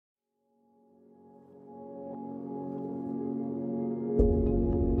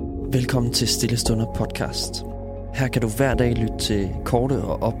Velkommen til Stillestunder podcast. Her kan du hver dag lytte til korte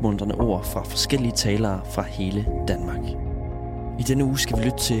og opmuntrende ord fra forskellige talere fra hele Danmark. I denne uge skal vi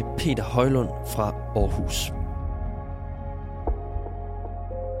lytte til Peter Højlund fra Aarhus.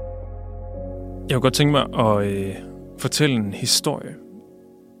 Jeg kunne godt tænke mig at fortælle en historie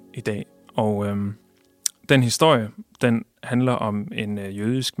i dag. Og den historie, den handler om en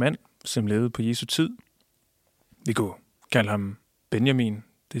jødisk mand, som levede på Jesu tid. Vi kunne kalde ham Benjamin.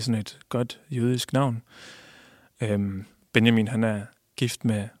 Det er sådan et godt jødisk navn. Benjamin, han er gift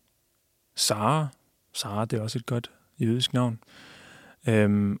med Sara. Sara, det er også et godt jødisk navn.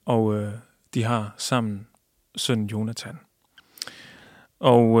 Og de har sammen sønnen Jonathan.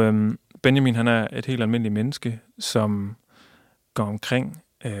 Og Benjamin, han er et helt almindeligt menneske, som går omkring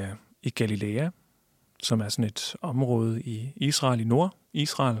i Galilea, som er sådan et område i Israel, i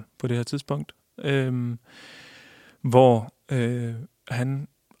Nord-Israel på det her tidspunkt, hvor han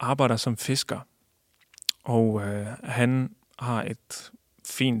arbejder som fisker. Og han har et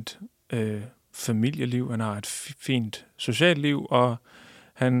fint familieliv, han har et fint socialt liv, og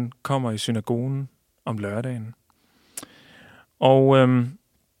han kommer i synagogen om lørdagen. Og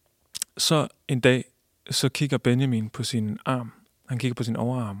så en dag, så kigger Benjamin på sin arm. Han kigger på sin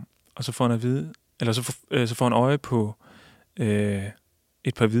overarm, og så får han at vide, eller så får han øje på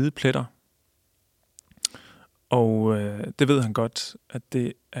et par hvide pletter. Og det ved han godt, at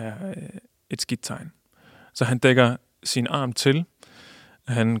det er et skidt tegn. Så han dækker sin arm til.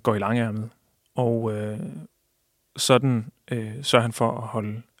 Han går i langærmet, og sådan sørger han for at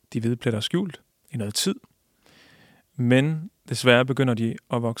holde de hvide pletter skjult i noget tid. Men desværre begynder de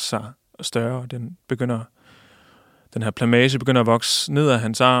at vokse sig større. Den her plamage begynder at vokse ned af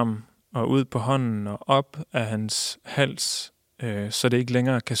hans arm og ud på hånden og op af hans hals, så det ikke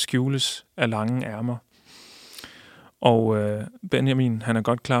længere kan skjules af lange ærmer. Og Benjamin, han er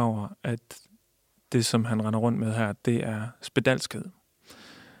godt klar over, at det, som han render rundt med her, det er spedalskhed.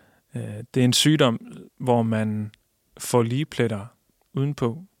 Det er en sygdom, hvor man får ligepletter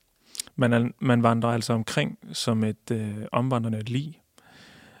udenpå. Man vandrer altså omkring som et omvandrende lig,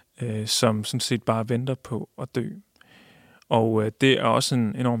 som sådan set bare venter på at dø. Og det er også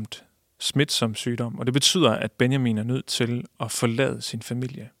en enormt smitsom sygdom, og det betyder, at Benjamin er nødt til at forlade sin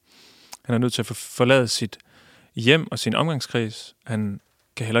familie. Han er nødt til at forlade sit hjem og sin omgangskreds. Han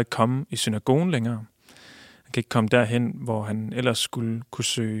kan heller ikke komme i synagogen længere. Han kan ikke komme derhen, hvor han ellers skulle kunne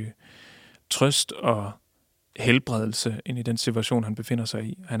søge trøst og helbredelse ind i den situation, han befinder sig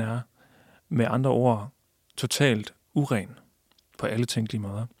i. Han er med andre ord totalt uren på alle tænkelige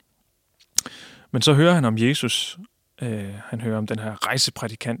måder. Men så hører han om Jesus. Han hører om den her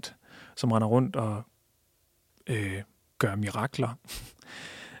rejseprædikant, som render rundt og gør mirakler.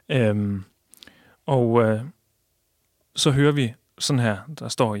 Så hører vi sådan her, der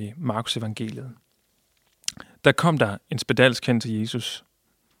står i Markus evangeliet. Der kom der en spedalsk hen til Jesus.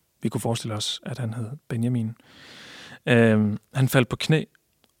 Vi kunne forestille os, at han hed Benjamin. Han faldt på knæ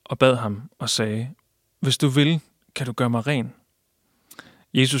og bad ham og sagde, hvis du vil, kan du gøre mig ren.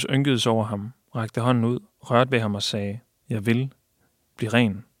 Jesus ynkedes over ham, rakte hånden ud, rørte ved ham og sagde, jeg vil blive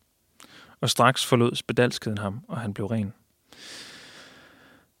ren. Og straks forlod spedalskheden ham, og han blev ren.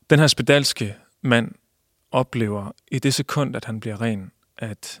 Den her spedalske mand oplever i det sekund, at han bliver ren,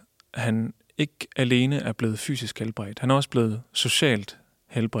 at han ikke alene er blevet fysisk helbredt. Han er også blevet socialt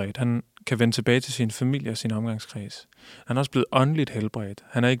helbredt. Han kan vende tilbage til sin familie og sin omgangskreds. Han er også blevet åndeligt helbredt.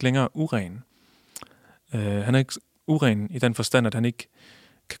 Han er ikke længere uren. Han er ikke uren i den forstand, at han ikke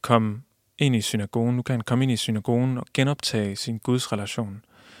kan komme ind i synagogen. Nu kan han komme ind i synagogen og genoptage sin Guds relation.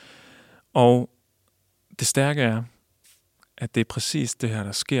 Og det stærke er, at det er præcis det her,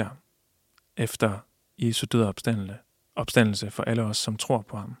 der sker efter Jesu død og opstandelse for alle os, som tror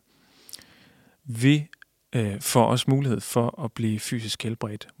på ham. Vi får også mulighed for at blive fysisk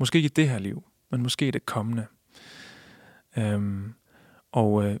helbredt. Måske ikke i det her liv, men måske i det kommende.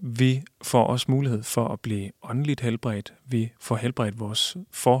 Og vi får også mulighed for at blive åndeligt helbredt. Vi får helbredt vores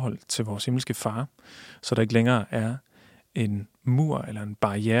forhold til vores himmelske far, så der ikke længere er en mur eller en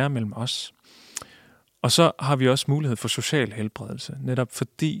barriere mellem os. Og så har vi også mulighed for social helbredelse, netop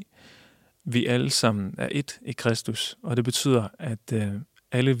fordi vi alle sammen er ét i Kristus. Og det betyder, at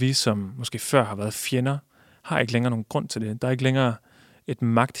alle vi, som måske før har været fjender, har ikke længere nogen grund til det. Der er ikke længere et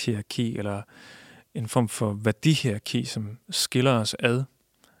magthierarki eller en form for værdihierarki, som skiller os ad.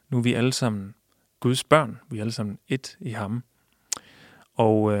 Nu er vi alle sammen Guds børn. Vi er alle sammen ét i ham.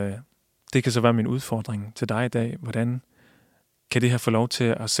 Og det kan så være min udfordring til dig i dag. Hvordan kan det her få lov til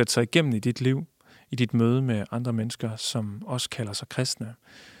at sætte sig igennem i dit liv, i dit møde med andre mennesker, som også kalder sig kristne?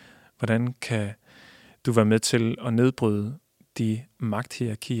 Hvordan kan du være med til at nedbryde de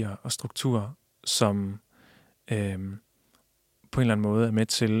magthierarkier og strukturer, som på en eller anden måde er med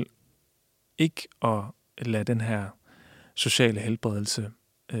til ikke at lade den her sociale helbredelse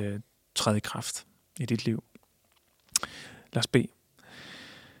træde i kraft i dit liv. Lad os bede.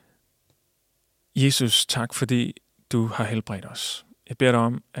 Jesus, tak fordi du har helbredt os. Jeg beder dig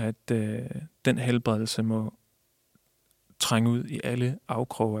om, at den helbredelse må trænge ud i alle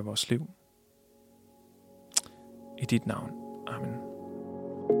afkroge af vores liv. I dit navn. Amen.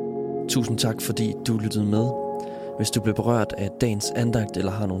 Tusind tak, fordi du lyttede med. Hvis du blev berørt af dagens andagt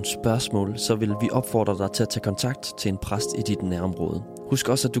eller har nogle spørgsmål, så vil vi opfordre dig til at tage kontakt til en præst i dit nærområde. Husk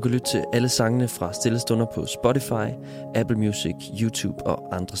også, at du kan lytte til alle sangene fra Stille Stunder på Spotify, Apple Music, YouTube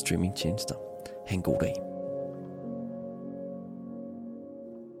og andre streamingtjenester. Ha' en god dag.